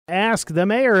Ask the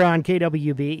Mayor on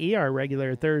KWBE, our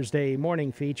regular Thursday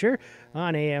morning feature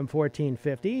on AM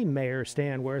 1450. Mayor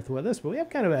Stan Wirth with us. But we have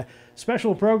kind of a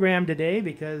special program today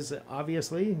because,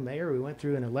 obviously, Mayor, we went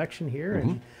through an election here,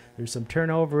 and there's some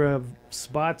turnover of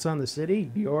spots on the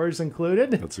city, yours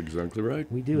included. That's exactly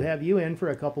right. We do have you in for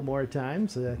a couple more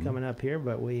times coming up here,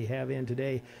 but we have in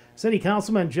today City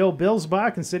Councilman Joe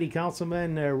Billesbach and City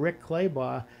Councilman Rick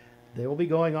Clabaugh. They will be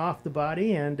going off the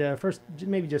body, and first,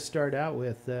 maybe just start out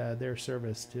with their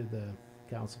service to the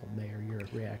council. Mayor, your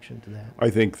reaction to that? I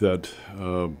think that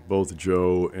both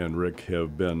Joe and Rick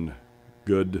have been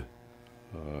good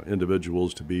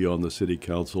individuals to be on the city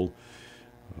council.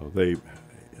 They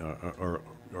are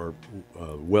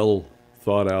well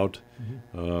thought out,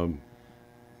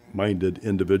 minded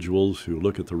individuals who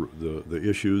look at the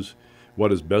issues,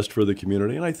 what is best for the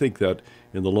community, and I think that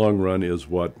in the long run is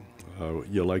what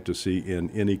you like to see in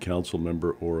any council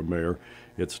member or a mayor.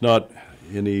 It's not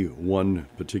any one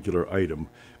particular item,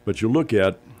 but you look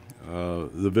at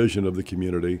the vision of the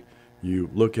community, you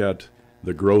look at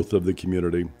the growth of the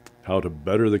community, how to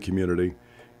better the community,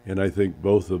 and I think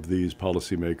both of these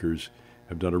policymakers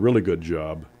have done a really good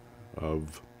job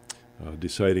of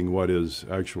deciding what is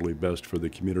actually best for the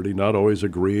community, not always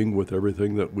agreeing with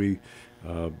everything that we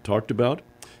talked about,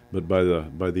 but by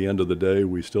the end of the day,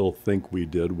 we still think we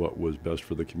did what was best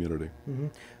for the community.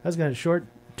 I was going to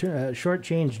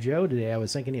shortchange Joe today. I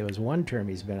was thinking it was one term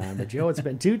he's been on, but Joe, it's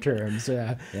been 2 terms.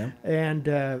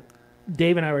 And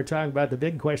Dave and I were talking about the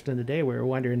big question today. We were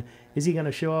wondering, is he going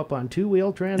to show up on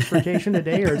 2-wheel transportation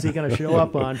today, or is he going to show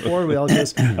up on 4-wheel?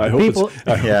 I hope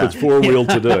it's 4-wheel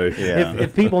today.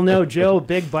 If people know Joe,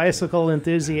 big bicycle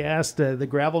enthusiast, the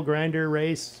gravel grinder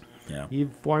race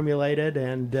you've formulated,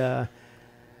 and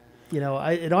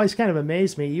it always kind of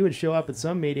amazed me. You would show up at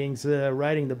some meetings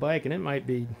riding the bike, and it might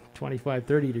be 25,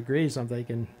 30 degrees. I'm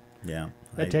thinking,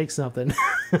 that takes something.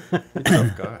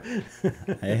 Tough guy.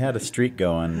 I had a streak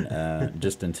going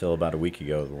just until about a week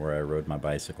ago where I rode my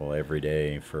bicycle every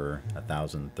day for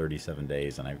 1,037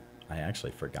 days, and I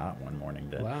actually forgot one morning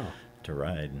to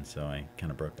ride, and so I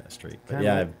kind of broke that streak. But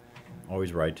I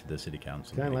always ride to the city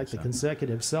council. Kind of like the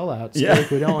consecutive sellout streak.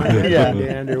 We don't want to get the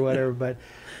end or whatever. But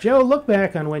Joe, look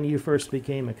back on when you first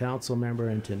became a council member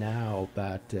and to now.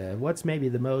 About what's maybe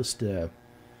the most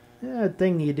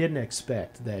thing you didn't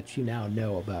expect that you now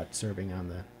know about serving on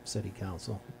the city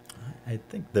council? I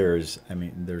think there's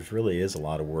really is a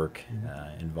lot of work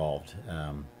involved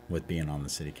with being on the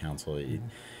city council.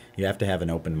 You have to have an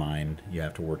open mind. You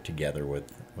have to work together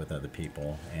with other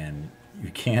people, and you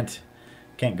can't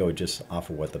go just off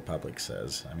of what the public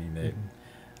says. I mean,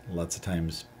 lots of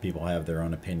times people have their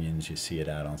own opinions. You see it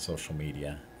out on social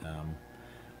media,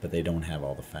 but they don't have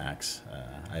all the facts.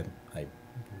 I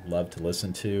love to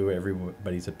listen to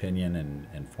everybody's opinion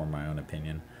and form my own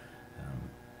opinion.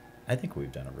 I think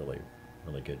we've done a really,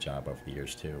 really good job over the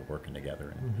years too, working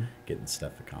together and getting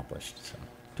stuff accomplished. So,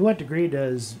 to what degree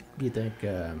do you think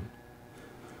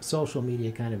social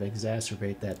media kind of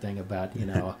exacerbate that thing about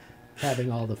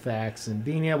having all the facts and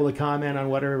being able to comment on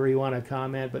whatever you want to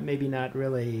comment, but maybe not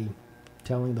really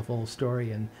telling the full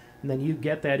story, and then you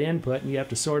get that input and you have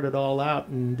to sort it all out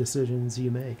in decisions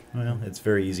you make? Well, it's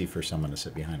very easy for someone to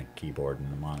sit behind a keyboard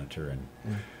and a monitor and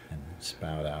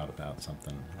spout out about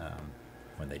something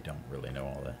when they don't really know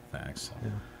all the facts. So.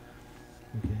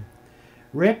 Okay.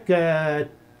 Rick,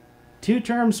 2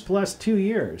 terms plus 2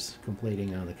 years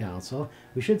completing on the council.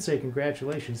 We should say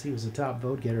congratulations. He was the top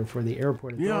vote getter for the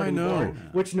airport authority. Yeah, I know.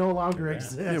 Board, which no longer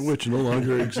exists. Yeah, which no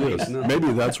longer exists.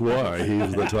 Maybe that's why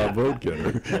he's the top vote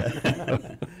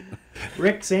getter.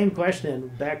 Rick, same question.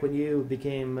 Back when you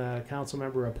became a council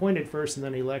member, appointed first and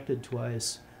then elected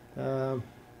twice,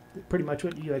 pretty much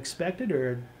what you expected,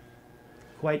 or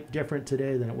quite different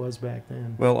today than it was back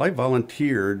then? Well, I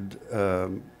volunteered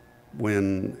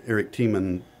when Eric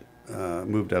Tiemann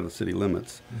moved out of city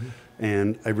limits,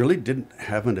 and I really didn't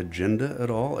have an agenda at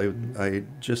all. I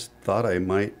just thought I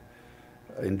might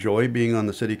enjoy being on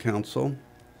the city council,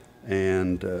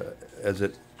 and as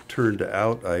it turned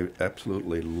out, I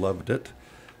absolutely loved it.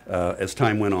 As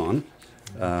time went on,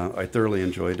 I thoroughly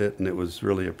enjoyed it, and it was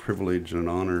really a privilege and an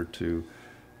honor to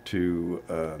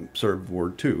serve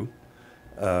Ward 2.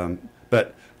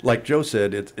 But like Joe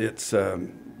said, it's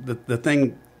the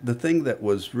thing that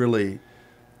was really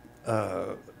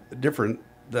different,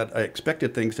 that I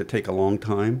expected things to take a long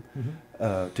time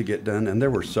to get done, and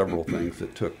there were several things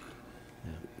that took.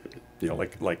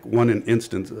 Like one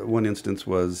instance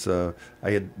was I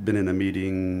had been in a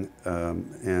meeting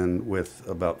and with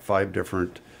about 5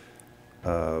 different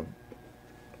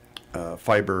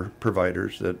fiber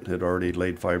providers that had already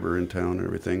laid fiber in town and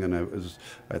everything, and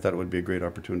I thought it would be a great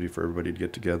opportunity for everybody to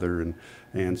get together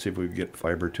and see if we could get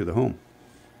fiber to the home.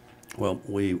 Well,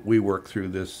 we worked through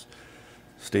this,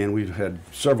 Stan. We've had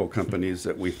several companies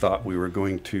that we thought we were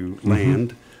going to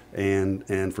land,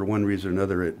 and for one reason or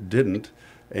another it didn't,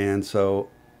 and so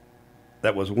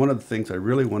that was one of the things I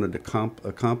really wanted to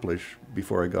accomplish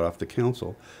before I got off the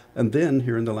council. And then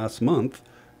here in the last month,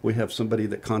 we have somebody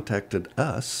that contacted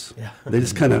us. Yeah. They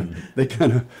just kind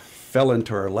of fell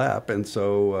into our lap, and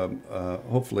so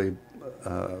hopefully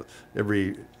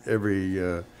every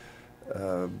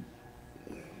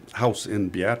house in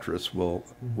Beatrice will,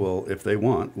 if they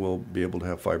want, will be able to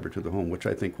have fiber to the home, which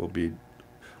I think will be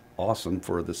awesome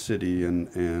for the city,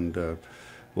 and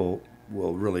will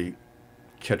really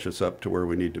catch us up to where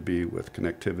we need to be with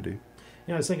connectivity.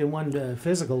 I was thinking one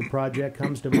physical project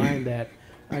comes to mind that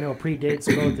I know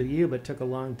predates both of you, but took a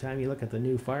long time. You look at the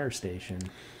new fire station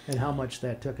and how much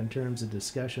that took in terms of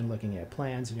discussion, looking at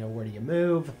plans, where do you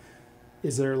move?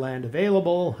 Is there land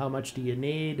available? How much do you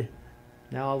need?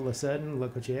 Now all of a sudden,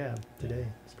 look what you have today.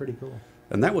 It's pretty cool.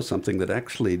 And that was something that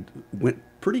actually went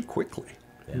pretty quickly.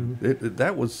 Yeah.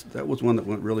 That was one that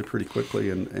went really pretty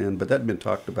quickly, but that had been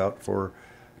talked about for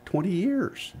 20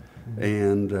 years.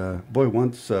 And boy,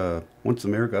 once the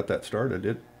mayor got that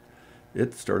started,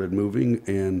 it started moving,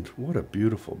 and what a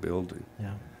beautiful building.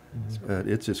 Yeah.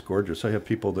 It's just gorgeous. I have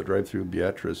people that drive through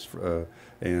Beatrice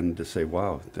and to say,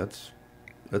 wow, that's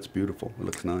beautiful. It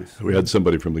looks nice. We had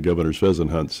somebody from the governor's pheasant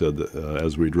hunt said that,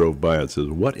 as we drove by it, says,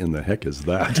 what in the heck is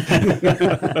that?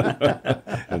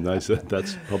 And I said,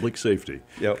 that's public safety.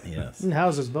 Yep. Yes. And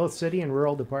houses both city and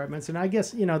rural departments. And I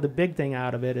guess, the big thing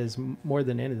out of it is more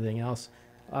than anything else,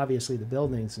 obviously the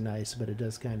building's nice, but it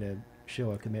does kind of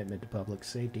show a commitment to public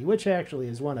safety, which actually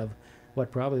is one of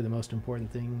probably the most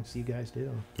important things you guys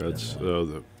do. That's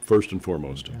the first and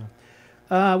foremost.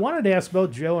 Yeah. I wanted to ask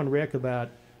both Joe and Rick about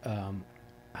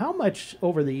how much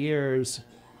over the years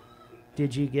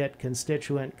did you get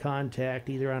constituent contact,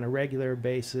 either on a regular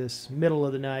basis, middle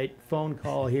of the night, phone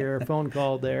call here, phone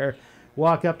call there,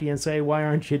 walk up to you and say, why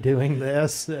aren't you doing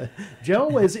this?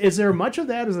 Joe, is there much of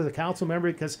that as a council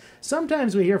member? Because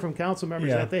sometimes we hear from council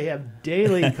members that they have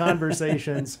daily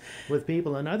conversations with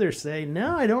people, and others say,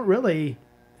 no, I don't really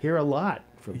hear a lot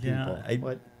from people.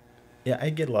 I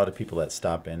get a lot of people that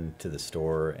stop into the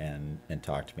store and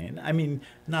talk to me. And I mean,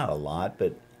 not a lot,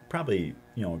 but probably,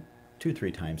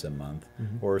 2-3 times a month,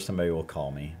 or somebody will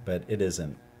call me. But it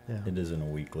isn't a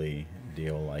weekly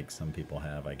deal like some people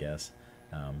have, I guess.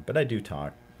 But I do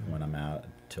talk when I'm out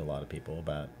to a lot of people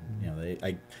about,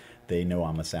 they know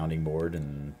I'm a sounding board,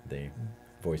 and they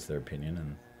voice their opinion,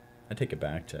 and I take it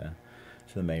back to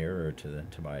the mayor or to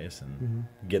Tobias and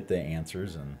get the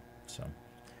answers, and so.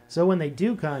 So when they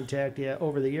do contact you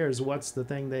over the years, what's the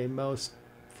thing they most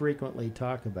frequently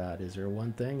talk about? Is there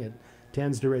one thing it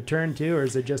tends to return to, or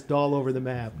is it just all over the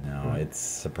map? No, it's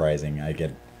surprising. I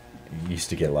used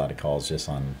to get a lot of calls just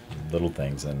on little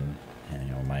things, and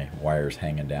my wire's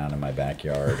hanging down in my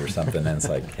backyard or something, and it's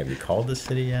like, have you called the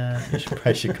city yet? You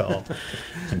probably should call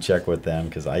and check with them,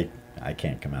 because I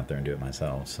can't come out there and do it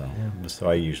myself. So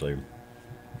I usually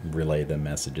relay the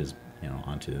messages,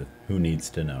 onto who needs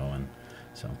to know, and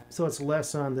So it's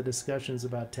less on the discussions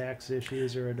about tax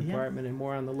issues or a department, and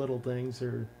more on the little things,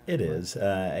 or it is.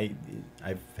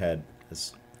 I've had a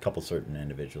couple certain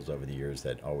individuals over the years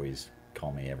that always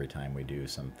call me every time we do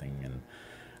something, and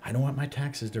I don't want my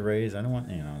taxes to raise. I don't want,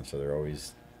 so they're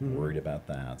always worried about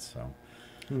that. So,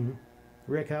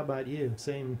 Rick, how about you?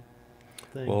 Same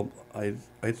thing. Well,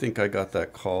 I think I got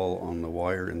that call on the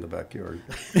wire in the backyard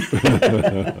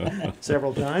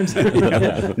several times.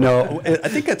 No, I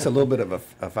think that's a little bit of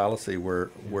a fallacy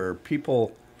where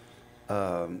people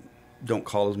don't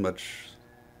call as much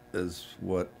as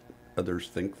what others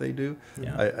think they do.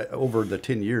 Yeah. Over the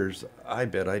 10 years, I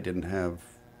bet I didn't have,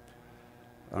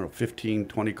 15,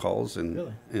 20 calls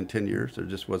in 10 years. There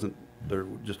just wasn't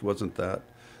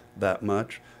that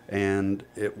much, and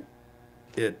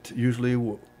it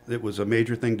usually it was a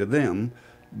major thing to them,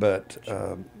 but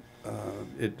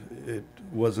it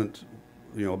wasn't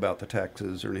about the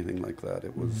taxes or anything like that.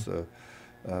 It was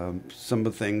some of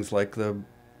the things like the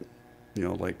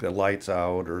lights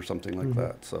out or something like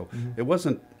that. So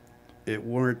it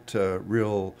weren't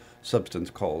real substance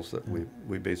calls that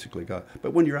we basically got.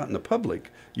 But when you're out in the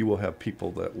public, you will have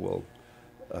people that will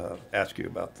ask you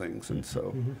about things, and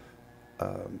so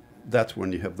that's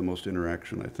when you have the most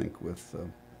interaction, I think, with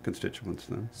constituents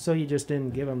then. So you just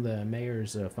didn't give him the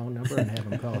mayor's phone number and have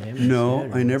him call him? No,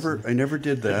 instead, or I never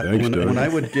did that. Thanks, when, Doug. when I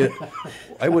would get,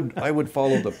 I would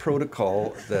follow the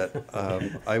protocol that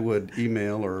I would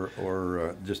email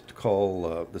or just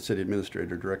call the city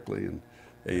administrator directly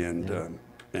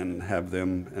and have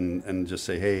them and just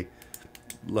say, hey,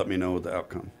 let me know the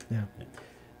outcome. Yeah.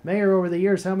 Mayor, over the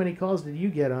years, how many calls did you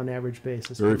get on average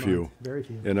basis? Very per few. month? Very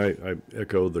few. And I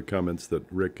echo the comments that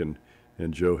Rick and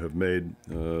Joe have made.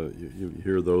 You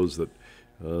hear those that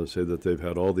say that they've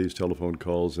had all these telephone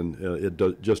calls, and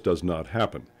it just does not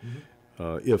happen.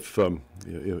 Mm-hmm.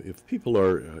 If people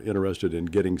are interested in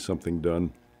getting something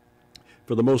done,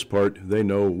 for the most part, they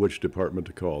know which department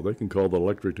to call. They can call the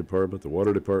electric department, the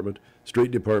water department,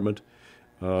 street department,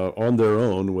 on their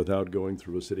own without going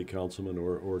through a city councilman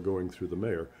or going through the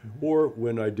mayor. Mm-hmm. Or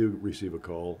when I do receive a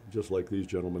call, just like these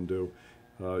gentlemen do,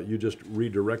 you just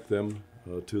redirect them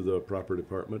to the proper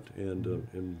department, and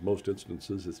in most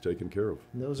instances, it's taken care of.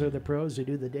 And those are the pros who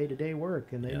do the day-to-day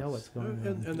work, and they know Yes. what's going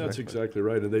on. And that's exactly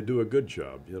right, and they do a good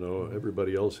job. You know,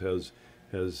 everybody else has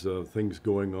things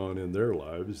going on in their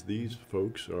lives. These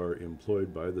folks are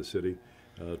employed by the city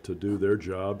to do their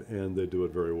job, and they do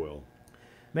it very well.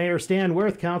 Mayor Stan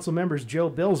Wirth, Council members Joe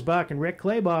Billesbach and Rick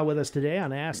Clabaugh with us today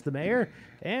on Ask the Mayor,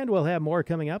 and we'll have more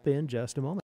coming up in just a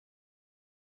moment.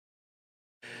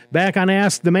 Back on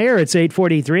Ask the Mayor, it's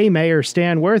 8:43. Mayor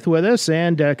Stan Wirth with us,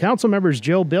 and Council members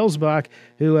Joe Billesbach,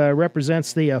 who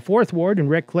represents the 4th Ward, and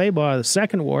Rick Clabaugh, the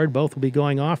 2nd Ward. Both will be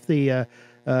going off the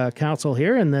council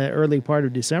here in the early part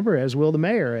of December, as will the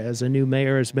mayor, as a new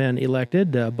mayor has been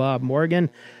elected, Bob Morgan.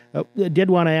 I did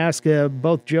want to ask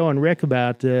both Joe and Rick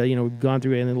about, we've gone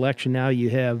through an election now. You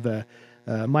have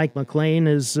Mike McLean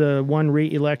has won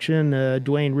re-election,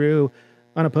 Dwayne Rue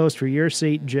unopposed for your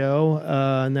seat, Joe.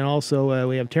 And then also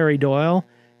we have Terry Doyle,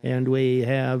 and we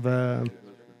have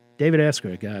David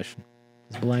Eskra. Gosh,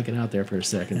 I was blanking out there for a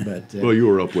second. But Well, you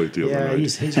were up late the other yeah, night.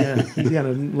 he's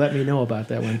gonna let me know about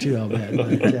that one too, I'll bet.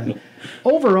 But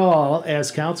overall,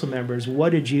 as council members,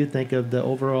 what did you think of the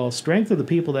overall strength of the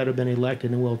people that have been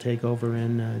elected and will take over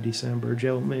in December?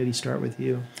 Joe, maybe start with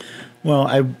you.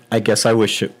 Well, I guess I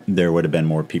wish there would have been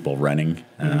more people running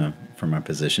for my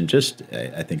position.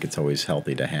 I think it's always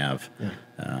healthy to have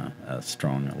a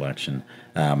strong election.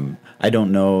 I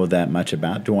don't know that much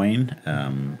about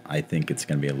Dwayne. I think it's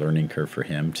going to be a learning curve for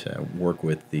him to work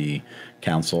with the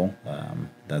council.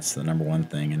 That's the number one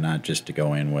thing, and not just to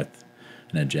go in with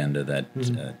an agenda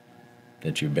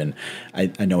that you've been.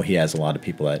 I know he has a lot of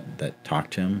people that talk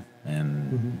to him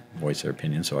and voice their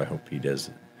opinion, so I hope he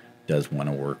does want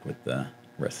to work with the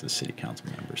rest of the city council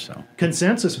members. So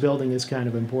Consensus building is kind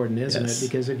of important, isn't Yes. it?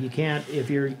 Because if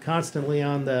you're constantly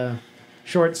on the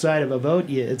short side of a vote,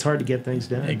 it's hard to get things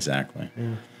done. exactly.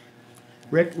 Yeah.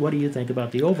 Rick, what do you think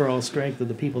about the overall strength of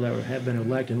the people that have been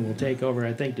elected and will take over,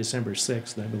 I think, December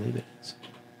 6th, I believe it is.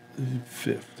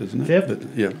 5th, isn't it? 5th?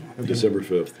 But, yeah. December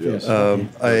 5th, yes.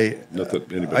 I Not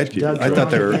that anybody's keeping Doug, I track.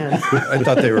 thought they were again. I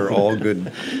thought they were all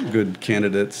good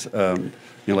candidates.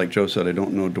 Like Joe said, I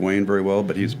don't know Dwayne very well,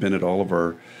 but he's been at all of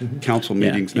our council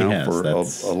Yeah, meetings he now has. for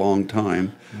That's- a long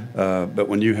time. But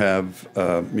when you have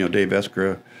Dave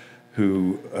Eskra,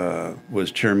 who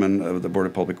was chairman of the Board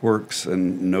of Public Works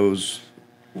and knows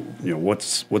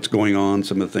what's going on,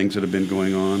 some of the things that have been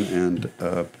going on,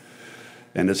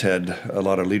 and has had a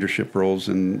lot of leadership roles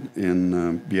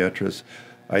in Beatrice,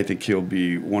 I think he'll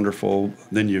be wonderful.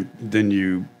 Then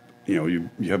you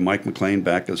have Mike McLean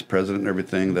back as president and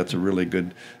everything. That's a really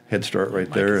good head start right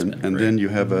Mike there. has And been then great. you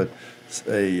have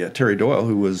a Terry Doyle,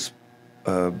 who was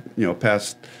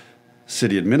past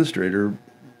city administrator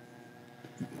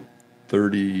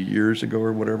 30 years ago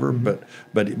or whatever. But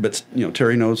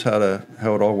Terry knows how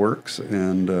it all works,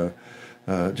 and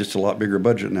just a lot bigger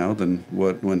budget now than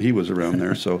when he was around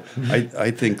there. So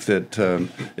I think that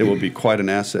it will be quite an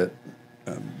asset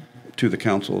to the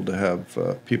council to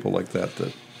have people like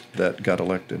that got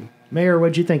elected. Mayor,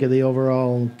 what'd you think of the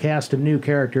overall cast of new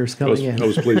characters coming in? I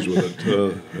was pleased with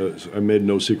it. I made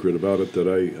no secret about it that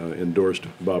I endorsed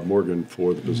Bob Morgan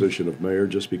for the position of mayor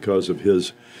just because of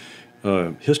his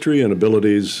history and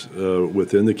abilities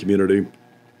within the community,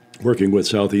 working with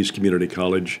Southeast Community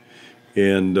College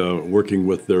and working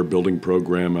with their building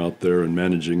program out there and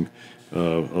managing a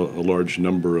large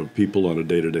number of people on a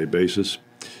day-to-day basis.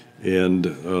 And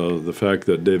the fact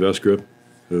that Dave Eskra,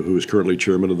 who is currently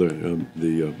chairman of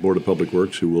the Board of Public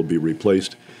Works, who will be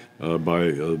replaced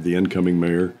by the incoming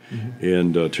mayor,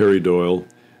 and Terry Doyle,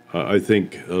 I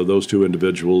think those two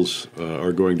individuals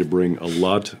are going to bring a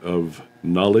lot of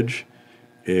knowledge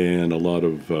and a lot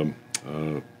of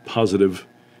positive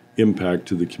impact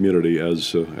to the community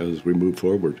as we move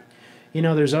forward.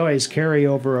 there's always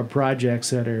carryover of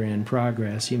projects that are in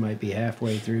progress. You might be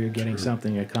halfway through getting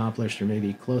something accomplished or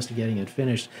maybe close to getting it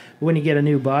finished. But when you get a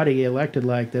new body elected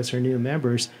like this or new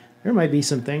members, there might be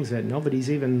some things that nobody's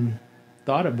even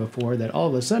thought of before that all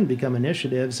of a sudden become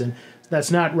initiatives. And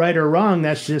that's not right or wrong.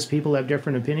 That's just people have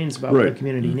different opinions about what the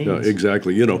community needs. Yeah,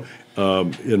 exactly.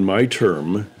 In my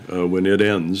term, when it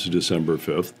ends December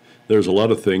 5th, there's a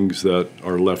lot of things that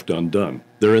are left undone.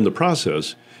 They're in the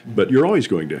process, but you're always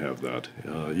going to have that.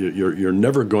 You're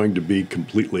never going to be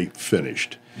completely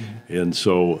finished. And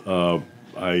so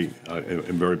I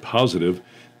am very positive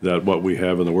that what we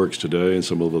have in the works today and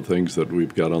some of the things that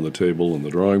we've got on the table and the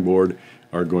drawing board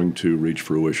are going to reach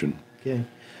fruition. Okay.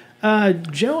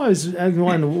 Joe, I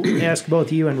want to ask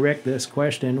both you and Rick this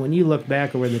question. When you look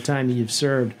back over the time that you've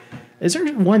served, is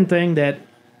there one thing that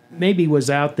maybe was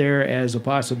out there as a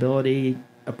possibility,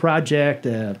 a project,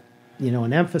 an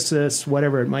emphasis,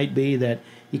 whatever it might be, that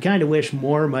you kind of wish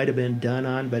more might have been done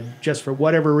on, but just for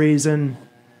whatever reason,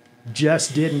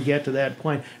 just didn't get to that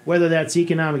point? Whether that's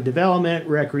economic development,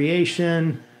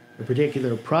 recreation, a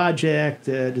particular project,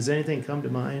 does anything come to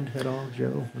mind at all,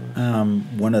 Joe?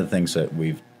 One of the things that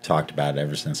we've talked about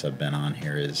ever since I've been on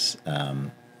here is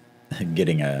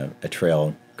getting a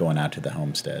trail going out to the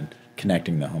homestead,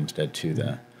 connecting the homestead to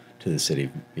the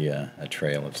city via a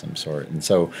trail of some sort. And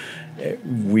so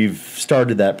we've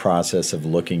started that process of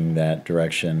looking that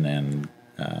direction and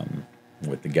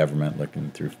with the government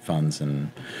looking through funds.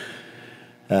 And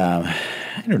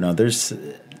I don't know, there's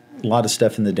a lot of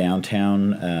stuff in the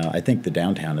downtown. I think the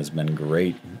downtown has been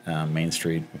great. Main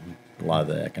Street, a lot of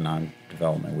the economic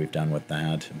development we've done with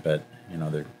that. But,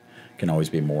 there can always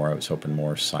be more. I was hoping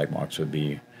more sidewalks would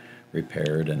be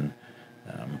repaired, and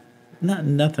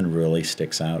nothing really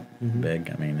sticks out big.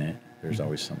 I mean, there's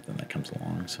always something that comes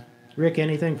along. So, Rick,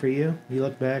 anything for you? You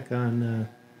look back on,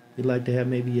 you'd like to have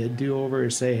maybe a do-over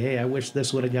or say, hey, I wish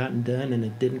this would have gotten done and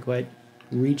it didn't quite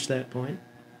reach that point?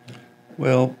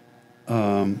 Well,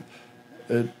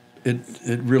 it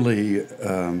really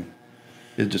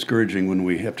is discouraging when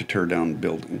we have to tear down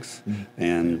buildings,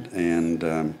 and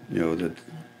that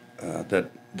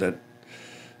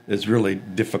is really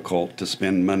difficult to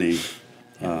spend money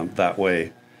that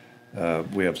way.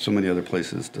 We have so many other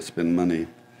places to spend money.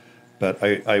 But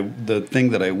the thing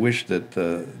that I wish that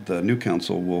the new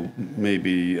council will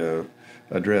maybe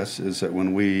address is that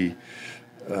when we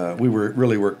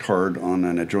really worked hard on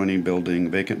an adjoining building,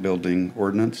 vacant building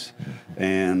ordinance,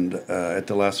 and at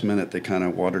the last minute they kind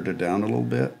of watered it down a little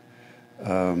bit.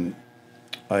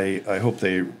 I hope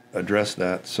they address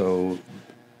that so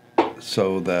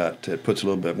that it puts a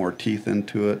little bit more teeth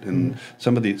into it. And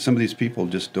some of these people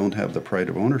just don't have the pride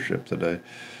of ownership that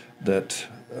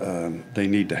they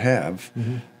need to have,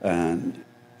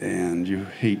 and you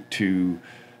hate to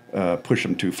push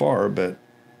them too far, but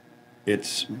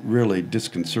it's really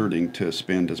disconcerting to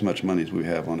spend as much money as we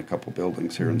have on a couple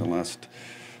buildings here in the last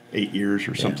 8 years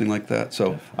or something like that.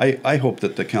 So I hope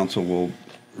that the council will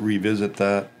revisit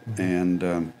that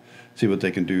and see what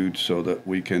they can do so that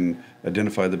we can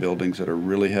identify the buildings that are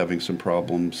really having some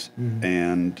problems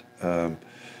and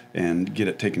get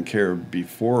it taken care of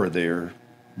before they're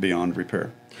beyond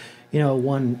repair.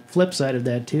 One flip side of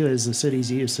that, too, is the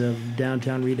city's use of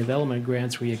downtown redevelopment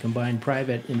grants where you combine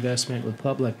private investment with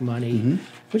public money,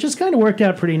 which has kind of worked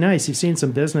out pretty nice. You've seen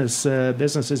some businesses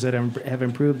that have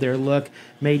improved their look,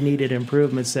 made needed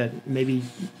improvements that maybe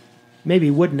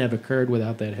wouldn't have occurred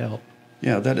without that help.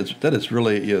 Yeah, that is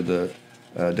really, the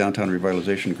downtown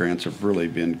revitalization grants have really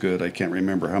been good. I can't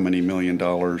remember how many $1 million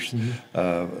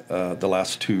the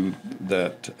last two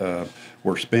that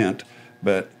were spent,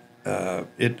 but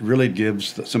it really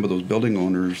gives some of those building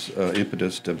owners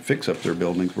impetus to fix up their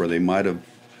buildings where they might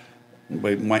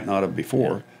not have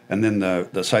before. Yeah. And then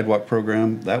the sidewalk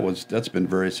program, that's been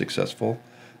very successful.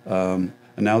 And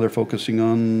now they're focusing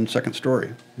on second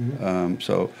story.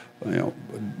 So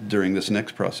during this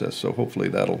next process, so hopefully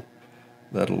that'll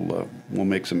we'll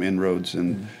make some inroads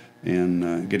in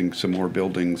getting some more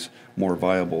buildings more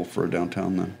viable for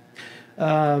downtown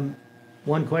then.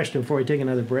 One question before we take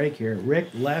another break here. Rick,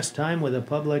 last time with a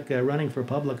public running for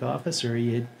public office, or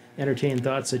you entertained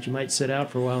thoughts that you might sit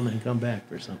out for a while and then come back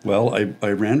for something? Well,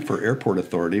 I ran for airport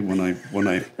authority when I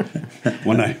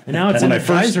and now it's an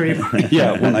advisory.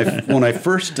 When I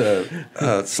first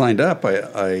signed up,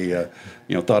 I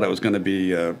thought it was going to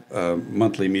be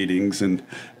monthly meetings, and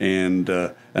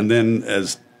then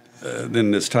as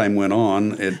time went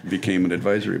on, it became an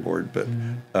advisory board. But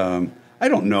I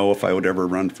don't know if I would ever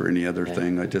run for any other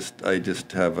thing. I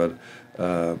just have a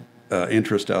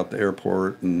interest out the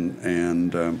airport,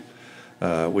 and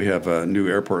We have a new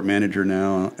airport manager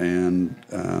now, and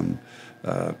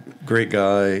great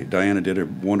guy. Diana did a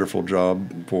wonderful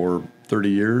job for 30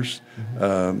 years,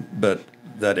 but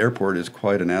that airport is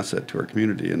quite an asset to our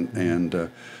community, and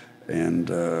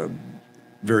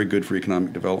very good for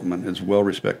economic development. It's well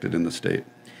respected in the state.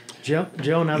 Joe,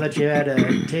 now that you had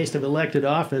a taste of elected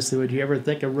office, would you ever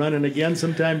think of running again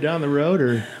sometime down the road?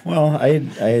 Or Well, I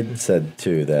had said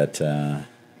too that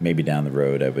maybe down the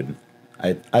road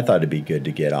I thought it'd be good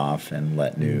to get off and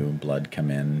let new blood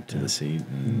come in to the seat,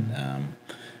 and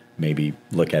maybe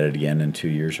look at it again in 2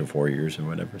 years or 4 years or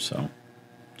whatever. So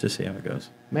just see how it goes.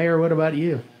 Mayor, what about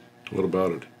you? What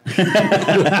about it?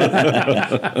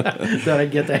 Thought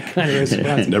I'd get that kind of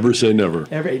response. Never say never.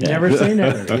 Never say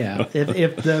never. Yeah.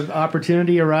 If the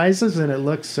opportunity arises and it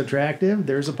looks attractive,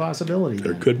 there's a possibility.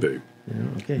 There could be. Yeah,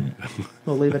 okay.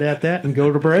 We'll leave it at that and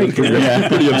go to break.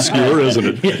 Pretty obscure,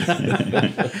 isn't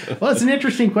it? Well, it's an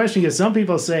interesting question because some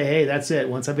people say, hey, that's it.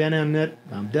 Once I've been in it,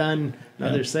 I'm done.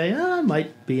 Others say, it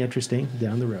might be interesting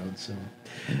down the road. So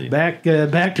back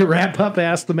to wrap up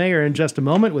Ask the Mayor in just a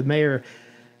moment with Mayor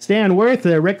Stan Wirth,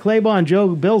 Rick Clabaugh, and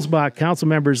Joe Billesbach, council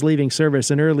members leaving service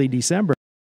in early December.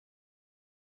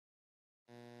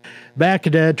 Back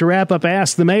to wrap up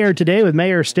Ask the Mayor today with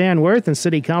Mayor Stan Wirth and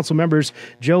City Council members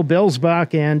Joe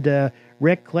Billesbach and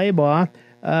Rick Clabaugh.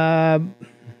 Trying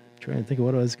to think of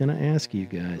what I was going to ask you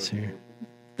guys here.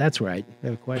 That's right. I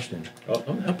have a question.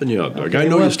 I'm helping you out, Doug. I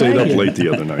know you stayed up late the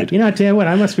other night. You know, I tell you what,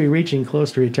 I must be reaching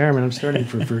close to retirement. I'm starting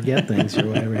to forget things or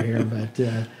whatever here.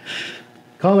 But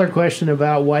caller question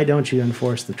about why don't you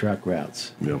enforce the truck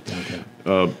routes? Yeah.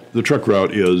 The truck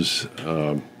route is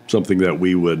something that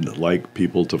we would like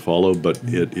people to follow, but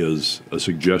it is a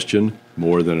suggestion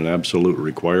more than an absolute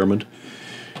requirement.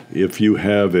 If you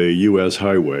have a U.S.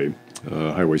 highway,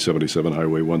 Highway 77,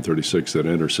 Highway 136 that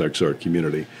intersects our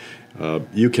community,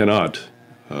 you cannot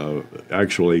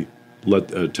actually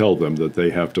tell them that they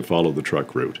have to follow the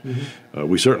truck route.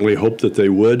 We certainly hope that they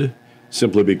would,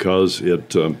 simply because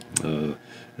it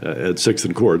at 6th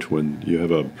and Court, when you have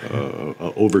a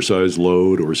oversized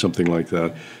load or something like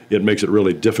that, it makes it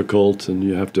really difficult, and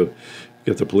you have to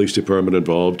get the police department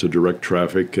involved to direct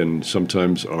traffic, and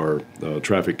sometimes our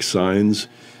traffic signs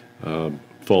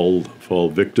fall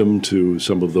victim to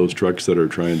some of those trucks that are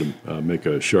trying to make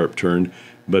a sharp turn.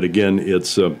 But again,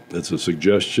 it's a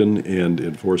suggestion, and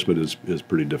enforcement is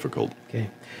pretty difficult. Okay.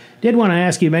 Did want to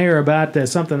ask you, Mayor, about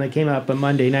something that came up on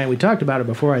Monday night. We talked about it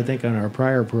before, I think, on our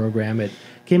prior program. It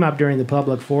came up during the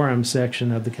public forum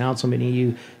section of the council meeting.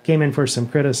 You came in for some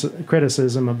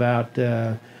criticism about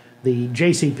the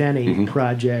JCPenney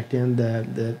project and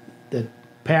the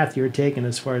path you're taking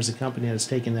as far as the company that's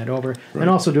taking that over, and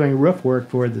also doing roof work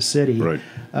for the city. Right.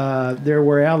 There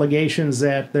were allegations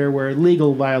that there were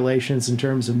legal violations in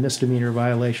terms of misdemeanor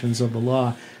violations of the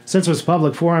law. Since it was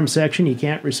public forum section, you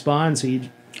can't respond, so you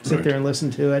sit there and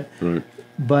listen to it. Right.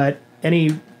 But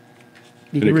you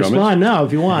can comments? respond now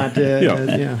if you want.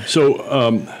 So,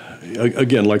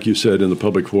 again, like you said, in the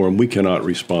public forum, we cannot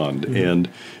respond. And,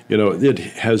 it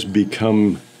has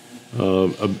become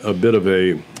a bit of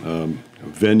a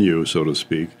venue, so to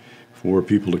speak, for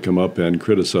people to come up and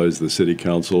criticize the city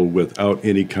council without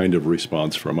any kind of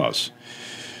response from us.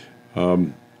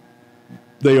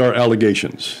 They are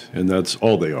allegations, and that's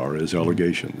all they are, is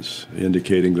allegations,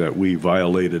 indicating that we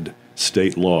violated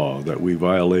state law, that we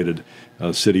violated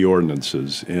city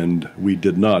ordinances, and we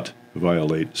did not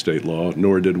violate state law,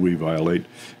 nor did we violate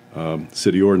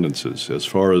city ordinances. As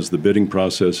far as the bidding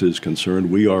process is concerned,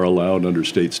 we are allowed under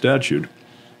state statute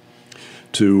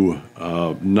to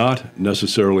not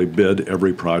necessarily bid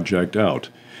every project out.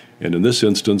 And in this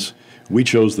instance, we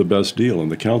chose the best deal,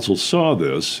 and the council saw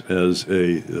this as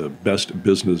a best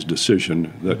business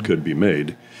decision that could be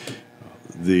made.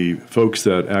 The folks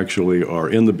that actually are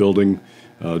in the building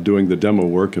doing the demo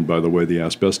work, and by the way, the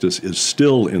asbestos is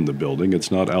still in the building.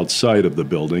 It's not outside of the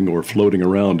building or floating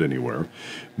around anywhere.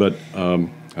 But I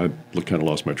kind of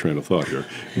lost my train of thought here.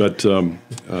 But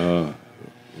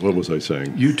what was I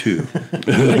saying? You too.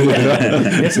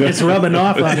 It's rubbing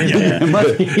off on him.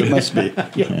 It must be.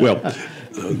 Well,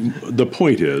 the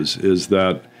point is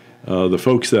that the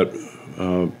folks that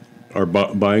are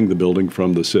buying the building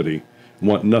from the city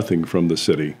want nothing from the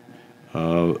city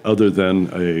other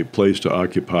than a place to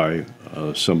occupy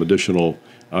some additional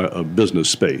business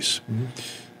space.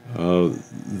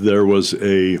 There was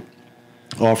a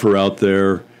offer out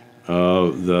there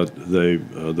that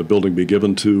the building be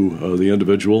given to the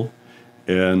individual,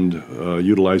 and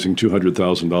utilizing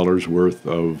 $200,000 worth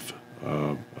of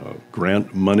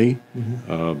grant money,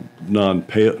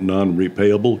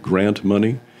 non-repayable grant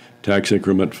money, tax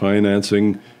increment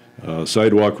financing,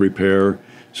 sidewalk repair.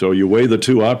 So you weigh the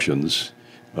two options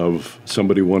of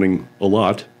somebody wanting a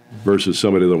lot versus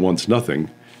somebody that wants nothing.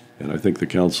 And I think the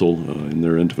council, in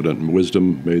their infinite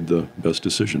wisdom, made the best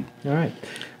decision. All right.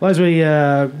 Well, as we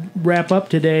wrap up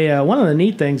today, one of the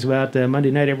neat things about Monday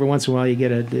night, every once in a while you get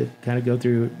to kind of go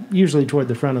through, usually toward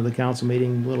the front of the council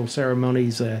meeting, little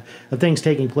ceremonies of things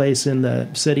taking place in the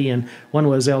city. And one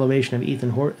was elevation of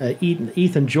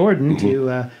Ethan Jordan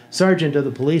to sergeant of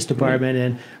the police department.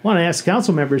 And I want to ask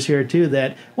council members here, too,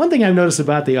 that one thing I've noticed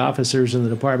about the officers in the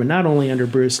department, not only under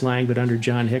Bruce Lang, but under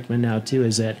John Hickman now, too,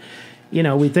 is that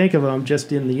we think of them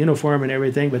just in the uniform and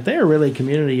everything, but they're really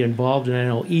community involved, and I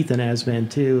know Ethan has been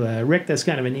too. Rick, that's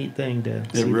kind of a neat thing to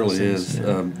see. It really is.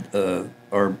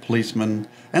 Our policemen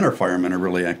and our firemen are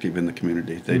really active in the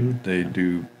community. They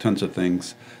do tons of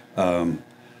things.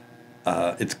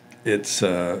 It's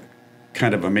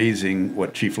kind of amazing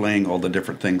what Chief Lang, all the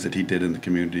different things that he did in the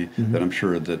community, that I'm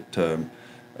sure that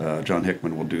John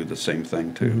Hickman will do the same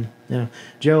thing too. Yeah,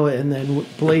 Joe, and then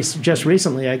police just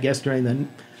recently, I guess, during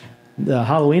the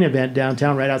Halloween event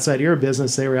downtown right outside your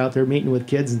business, they were out there meeting with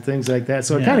kids and things like that.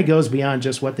 So it kind of goes beyond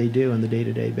just what they do on the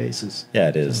day-to-day basis. Yeah,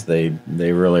 it is. So.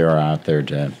 They really are out there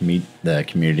to meet the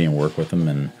community and work with them,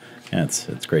 and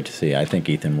it's great to see. I think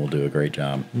Ethan will do a great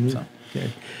job. So. Okay.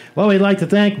 Well, we'd like to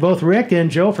thank both Rick and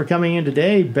Joe for coming in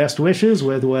today. Best wishes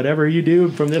with whatever you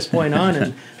do from this point on,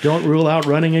 and don't rule out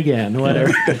running again.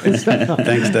 Whatever. Thanks,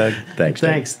 Doug. Thanks,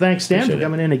 Stan, for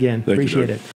coming in again. Appreciate it.